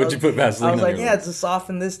talking about? Why would you put Vaseline on? I was like, yeah, to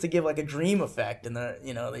soften this to give like a dream effect. And they're,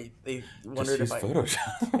 they wondered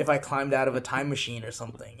if I climbed out of a time machine or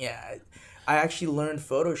something. Yeah, I actually learned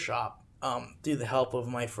Photoshop through the help of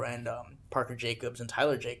my friend Parker Jacobs and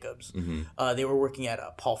Tyler Jacobs. Mm-hmm. They were working at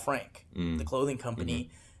Paul Frank, the clothing Mm-hmm. company,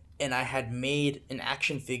 and I had made an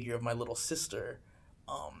action figure of my little sister,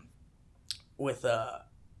 with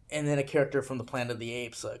and then a character from the Planet of the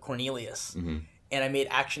Apes, Cornelius. Mm-hmm. And I made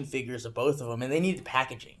action figures of both of them, and they needed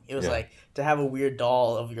packaging. It was Yeah. like to have a weird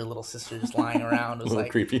doll of your little sister just lying around was A little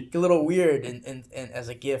like creepy. a little weird, and as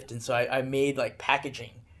a gift. And so I made like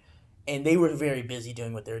packaging, and they were very busy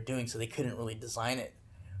doing what they were doing, so they couldn't really design it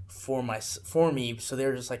for me. So they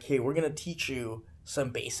were just like, hey, we're gonna teach you some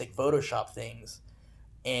basic Photoshop things,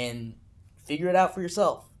 and figure it out for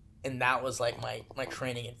yourself. And that was like my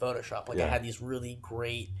training in Photoshop. Like I Yeah. had these really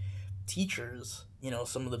great teachers,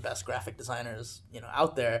 some of the best graphic designers,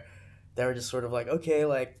 out there, that were just sort of like, okay,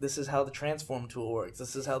 like this is how the transform tool works.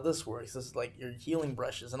 This is how this works. This is like your healing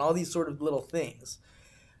brushes and all these sort of little things.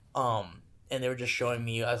 And they were just showing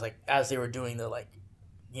me as they were doing their like,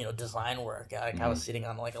 design work. I was sitting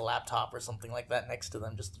on like a laptop or something like that next to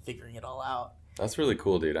them, just figuring it all out. That's really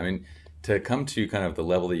cool, dude. I mean, to come to kind of the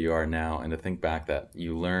level that you are now and to think back that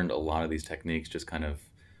you learned a lot of these techniques just kind of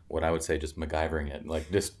what I would say just MacGyvering it,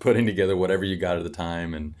 like just putting together whatever you got at the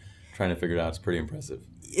time and trying to figure it out. It's pretty impressive.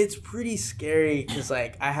 It's pretty scary because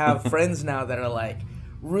like I have friends now that are like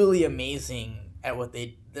really amazing at what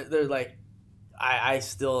they're like. I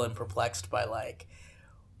still am perplexed by like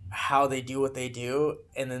how they do what they do,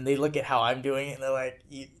 and then they look at how I'm doing it and they're like,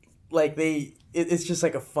 it's just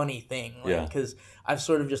like a funny thing, like, Yeah. because I've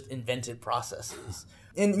sort of just invented processes,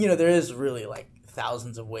 and there is really like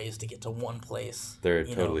thousands of ways to get to one place. There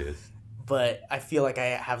totally is. But I feel like I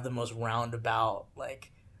have the most roundabout,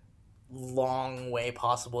 like, long way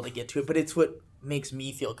possible to get to it. But it's what makes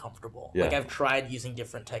me feel comfortable. Yeah. Like, I've tried using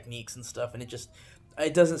different techniques and stuff, and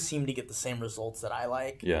it doesn't seem to get the same results that I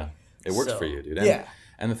like. Yeah. It works So, for you, dude. yeah.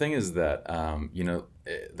 And the thing is that,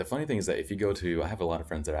 the funny thing is that if you go to, I have a lot of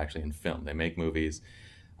friends that are actually in film. They make movies.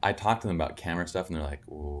 I talk to them about camera stuff, and they're like,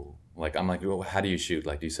 "Ooh." Like, I'm like, well, how do you shoot?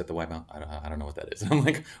 Like, do you set the white mount? I don't know what that is. And I'm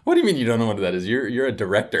like, what do you mean you don't know what that is? You're a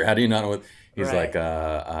director. How do you not know what? He's Right. like,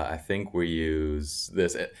 I think we use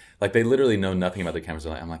this. Like, they literally know nothing about the cameras.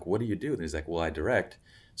 I'm like, what do you do? And he's like, well, I direct.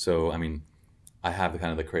 So, I mean, I have the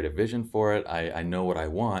kind of the creative vision for it. I know what I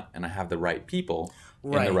want, and I have the right people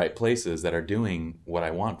in the Right. right places that are doing what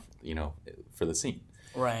I want, for the scene.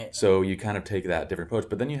 Right. So you kind of take that different approach.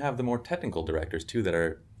 But then you have the more technical directors too that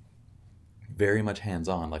are very much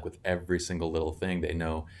hands-on, like with every single little thing. They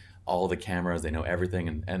know all the cameras, they know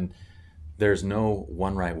everything, and there's no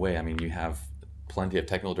one right way. I mean, you have plenty of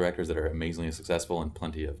technical directors that are amazingly successful and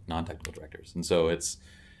plenty of non-technical directors. And so it's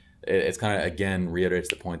kind of, again, reiterates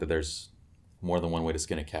the point that there's more than one way to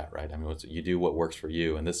skin a cat, right? I mean, you do what works for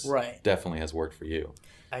you, and this Right. definitely has worked for you.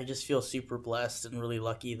 I just feel super blessed and really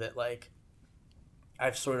lucky that like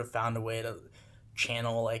I've sort of found a way to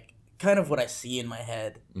channel like kind of what I see in my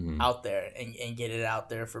head Mhm. out there and get it out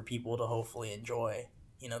there for people to hopefully enjoy.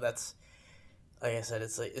 That's like I said,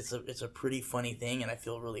 it's a pretty funny thing, and I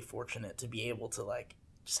feel really fortunate to be able to like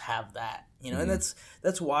just have that, and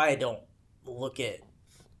that's why I don't look at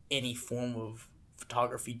any form of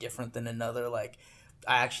photography different than another. Like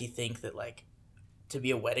I actually think that like to be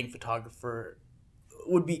a wedding photographer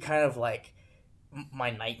would be kind of like my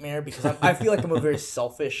nightmare because I feel like I'm a very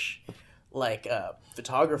selfish like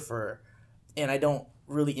photographer, and I don't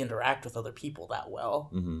really interact with other people that well.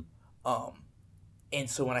 Mhm. And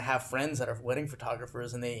so when I have friends that are wedding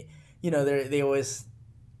photographers and they always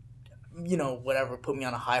whatever put me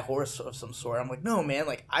on a high horse of some sort, I'm like, no man,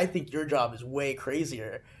 like I think your job is way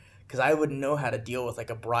crazier because I wouldn't know how to deal with like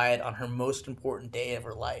a bride on her most important day of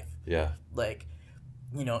her life. Yeah. Like,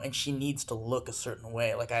 and she needs to look a certain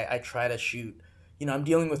way. Like I try to shoot, I'm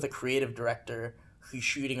dealing with a creative director who's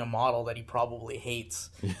shooting a model that he probably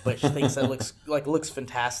hates, but she thinks that looks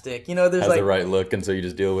fantastic. There's Has like the right look, and so you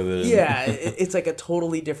just deal with it. yeah, it's like a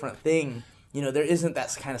totally different thing. There isn't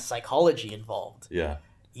that kind of psychology involved. Yeah.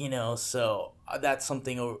 So that's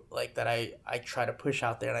something like that I try to push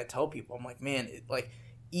out there, and I tell people, I'm like, man, like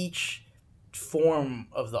each form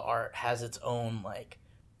of the art has its own like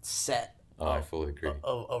set Oh, I fully agree.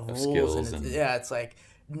 of rules, skills and and- it's like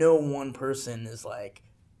no one person is like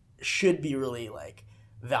should be really like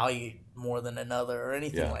valued more than another or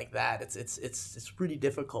anything Yeah. like that. It's pretty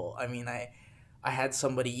difficult. I mean, I had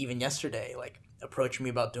somebody even yesterday like approach me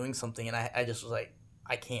about doing something, and I just was like,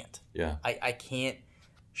 I can't. Yeah. I can't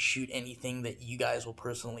shoot anything that you guys will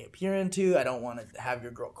personally appear into. I don't want to have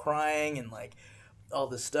your girl crying and like all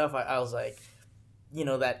this stuff. I was like,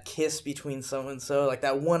 that kiss between so and so, like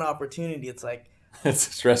that one opportunity, it's like It's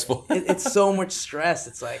stressful. it's so much stress.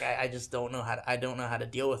 It's like I just don't know how to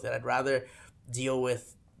deal with it. I'd rather deal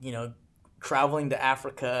with traveling to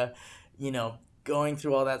Africa, you know, going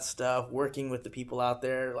through all that stuff, working with the people out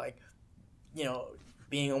there, like, you know,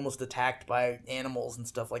 being almost attacked by animals and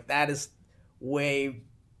stuff like that is way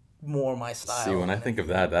more my See, style when I than think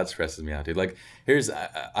of anything. that stresses me out, dude. Like,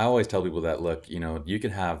 I always tell people that, look, you know, you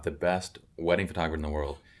can have the best wedding photographer in the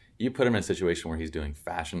world. You put him in a situation where he's doing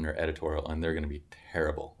fashion or editorial, and they're going to be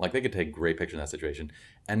terrible. Like, they could take great pictures in that situation,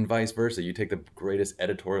 and vice versa. You take the greatest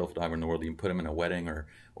editorial photographer in the world, you can put him in a wedding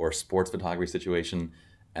or sports photography situation,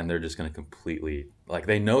 and they're just going to completely, like,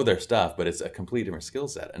 they know their stuff, but it's a completely different skill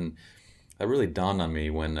set. And that really dawned on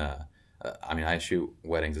me when, I mean, I shoot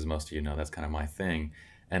weddings, as most of you know. That's kind of my thing.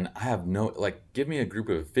 And I have no, like, give me a group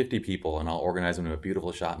of 50 people and I'll organize them to a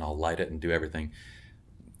beautiful shot and I'll light it and do everything.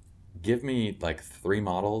 Give me like 3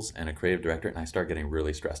 models and a creative director, and I start getting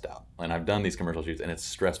really stressed out. And I've done these commercial shoots, and it's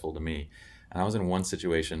stressful to me. And I was in one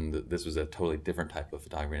situation, this was a totally different type of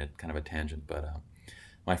photography and kind of a tangent, but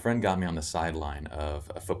my friend got me on the sideline of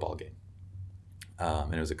a football game.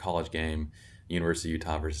 And it was a college game, University of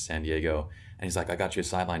Utah versus San Diego. And he's like, I got you a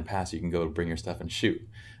sideline pass. You can go bring your stuff and shoot.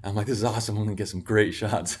 And I'm like, this is awesome. I'm going to get some great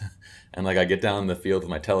shots. And like, I get down in the field with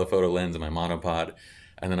my telephoto lens and my monopod.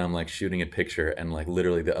 And then I'm like shooting a picture, and like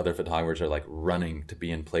literally the other photographers are like running to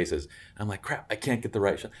be in places. And I'm like, crap, I can't get the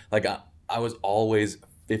right shot. Like, I was always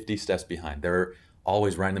 50 steps behind. They're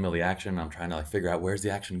always right in the middle of the action. I'm trying to like figure out, where's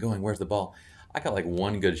the action going? Where's the ball? I got like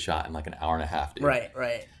one good shot in like an hour and a half, dude. Right,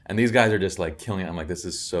 right. And these guys are just like killing it. I'm like, this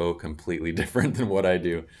is so completely different than what I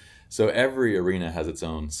do. So every arena has its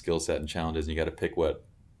own skill set and challenges, and you got to pick what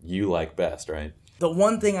you like best, right? The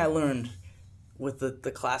one thing I learned with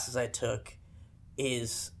the classes I took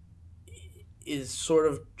is sort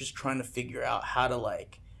of just trying to figure out how to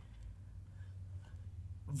like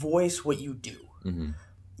voice what you do. Mm-hmm.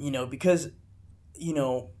 You know, because, you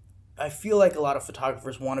know, I feel like a lot of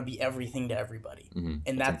photographers want to be everything to everybody. Mm-hmm.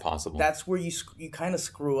 And It's impossible. that's where you kind of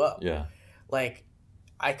screw up. Yeah. Like,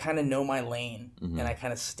 I kind of know my lane, Mm-hmm. and I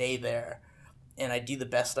kind of stay there, and I do the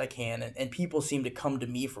best I can, and people seem to come to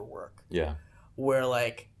me for work. Yeah. Where,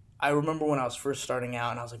 like, I remember when I was first starting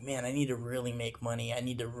out, and I was like, man, I need to really make money. I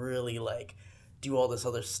need to really, like, do all this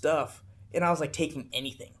other stuff. And I was, like, taking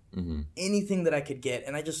anything. Mm-hmm. Anything that I could get.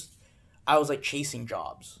 And I was, like, chasing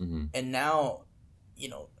jobs. Mm-hmm. And now, you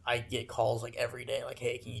know, I get calls, like, every day, like,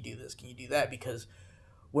 hey, can you do this? Can you do that? Because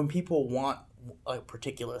when people want a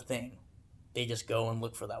particular thing, they just go and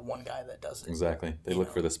look for that one guy that does it. Exactly. They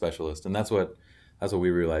look for the specialist. And that's what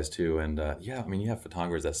we realized too. And yeah, I mean, you have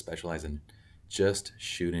photographers that specialize in just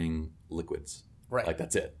shooting liquids. Right. Like,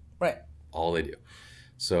 that's it. Right. All they do.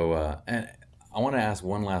 So, and I want to ask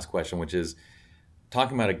one last question, which is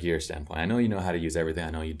talking about a gear standpoint. I know you know how to use everything. I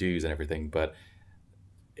know you do use everything, but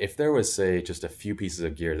if there was, say, just a few pieces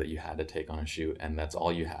of gear that you had to take on a shoot and that's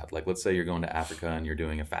all you had, like let's say you're going to Africa and you're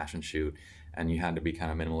doing a fashion shoot and you had to be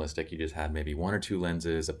kind of minimalistic. You just had maybe 1 or 2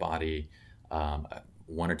 lenses, a body, 1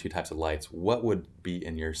 or 2 types of lights. What would be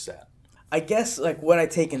in your set? I guess, like, what I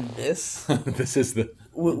take in this This is the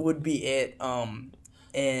would be it.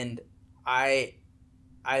 And I,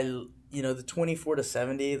 you know, the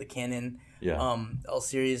 24-70, the Canon yeah. L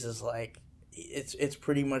series is like, it's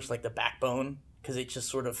pretty much like the backbone, because it just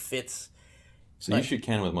sort of fits. So you shoot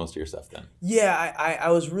Canon with most of your stuff then? Yeah,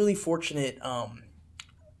 I was really fortunate.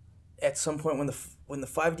 At some point when the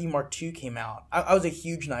 5D Mark II came out, I was a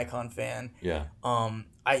huge Nikon fan. Yeah.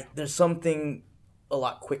 There's something a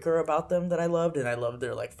lot quicker about them that I loved, and I loved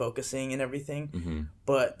their like focusing and everything. Mm-hmm.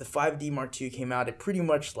 But the 5D Mark II came out, it pretty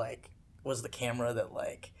much like was the camera that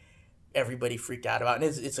like everybody freaked out about, and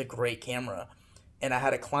it's a great camera. And I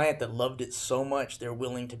had a client that loved it so much they're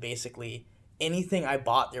willing to basically anything I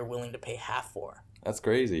bought they're willing to pay half for. That's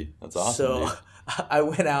crazy. That's awesome. So dude. I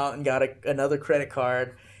went out and got another credit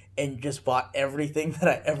card and just bought everything that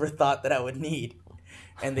I ever thought that I would need,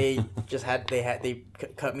 and they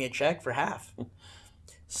cut me a check for half.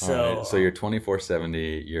 So All right. So you're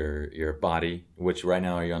 24-70, your body, which right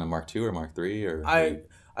now are you on a Mark II or Mark III or?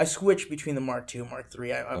 I switch between the Mark II and Mark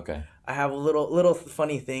III. Okay. I have little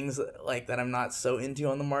funny things like that I'm not so into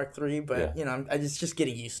on the Mark III, but Yeah. you know, I'm just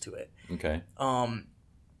getting used to it. Okay. And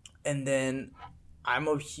then I'm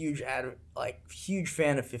a huge fan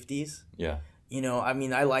of 50s. Yeah. You know, I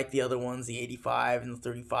mean, I like the other ones, the 85 and the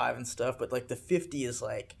 35 and stuff, but like the 50 is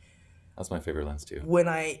like, That's my favorite lens too. when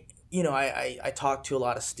I talk to a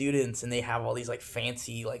lot of students and they have all these like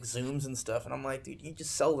fancy like zooms and stuff, and I'm like, dude, you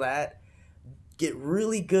just sell that, get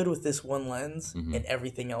really good with this one lens, Mm-hmm. and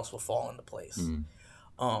everything else will fall into place.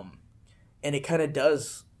 Mm-hmm. And it kind of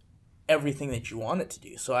does everything that you want it to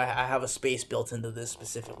do. So I have a space built into this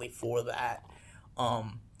specifically for that.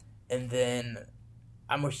 And then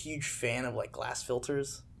I'm a huge fan of like glass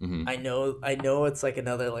filters. I know it's like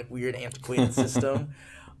another like weird antiquated system.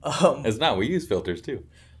 It's not. We use filters too.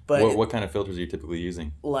 But What kind of filters are you typically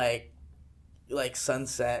using? like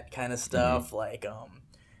sunset kind of Mm-hmm. stuff, like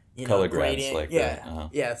Color grades, gradient. like the.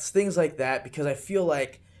 Yeah, it's things like that, because I feel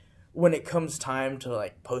like when it comes time to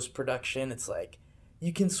like post production, it's like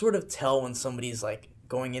you can sort of tell when somebody's like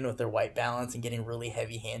going in with their white balance and getting really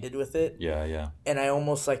heavy handed with it. Yeah, yeah. And I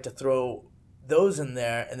almost like to throw those in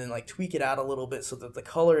there and then like tweak it out a little bit so that the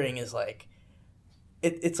coloring is like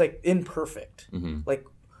it's like imperfect. Mm-hmm. Like,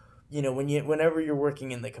 whenever you're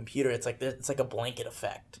working in the computer, it's like a blanket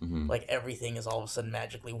effect. Mm-hmm. Like everything is all of a sudden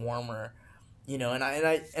magically warmer, and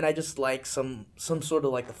I just like some sort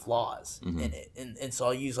of like the flaws Mm-hmm. in it, and so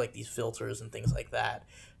I'll use like these filters and things like that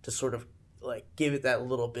to sort of like give it that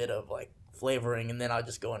little bit of like flavoring, and then I'll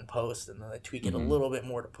just go and post and then I tweak it a Mm-hmm. little bit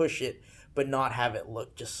more to push it, but not have it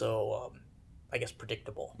look just so I guess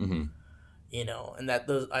predictable. Mm-hmm. And that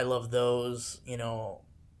those I love those.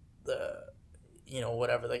 The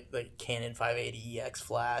whatever, like the Canon 580EX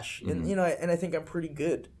flash, and Mm-hmm. and I think I'm pretty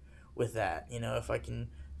good with that. If I can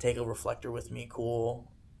take a reflector with me,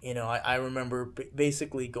 cool. I remember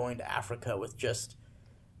basically going to Africa with just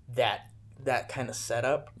that kind of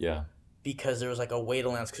setup, Yeah. because there was like a weight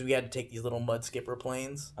allowance, because we had to take these little mud skipper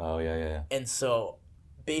planes, Oh, yeah, yeah, yeah. and so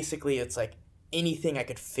basically it's like anything I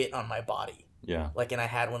could fit on my body. Yeah. Like, and I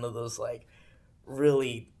had one of those like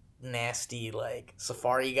really nasty like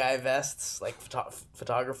safari guy vests, like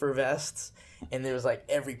photographer vests, and there was like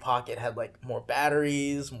every pocket had like more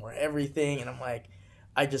batteries, more everything, and I'm like,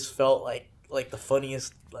 I just felt like the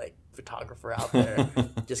funniest like photographer out there,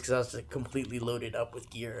 just because I was just completely loaded up with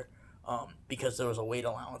gear, because there was a weight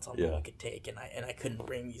allowance on what Yeah. we could take, and I couldn't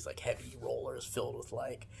bring these like heavy rollers filled with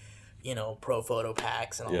like pro photo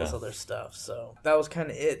packs and all this Yeah. other stuff. So that was kind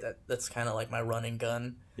of it. That's kind of like my run and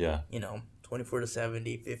gun, Yeah. 24 to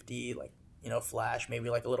 70, 50, like, flash, maybe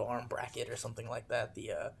like a little arm bracket or something like that.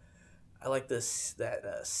 I like that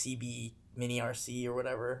CB mini RC or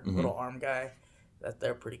whatever, Mm-hmm. little arm guy.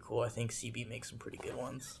 They're pretty cool. I think CB makes some pretty good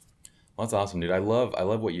ones. Well, that's awesome, dude. I love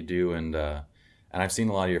what you do, and I've seen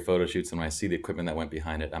a lot of your photo shoots, and when I see the equipment that went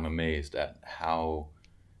behind it, I'm amazed at how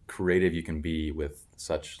creative you can be with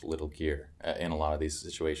such little gear in a lot of these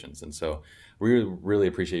situations. And so we really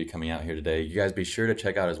appreciate you coming out here today. You guys be sure to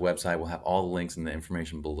check out his website. We'll have all the links and the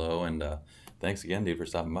information below. And thanks again, dude, for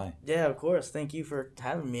stopping by. Yeah, of course. Thank you for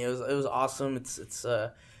having me. It was awesome.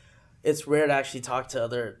 It's rare to actually talk to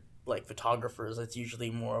other like photographers. It's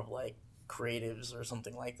usually more of like creatives or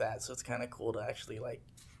something like that. So it's kind of cool to actually like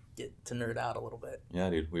get to nerd out a little bit. Yeah,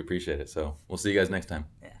 dude, we appreciate it. So we'll see you guys next time.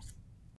 Yeah.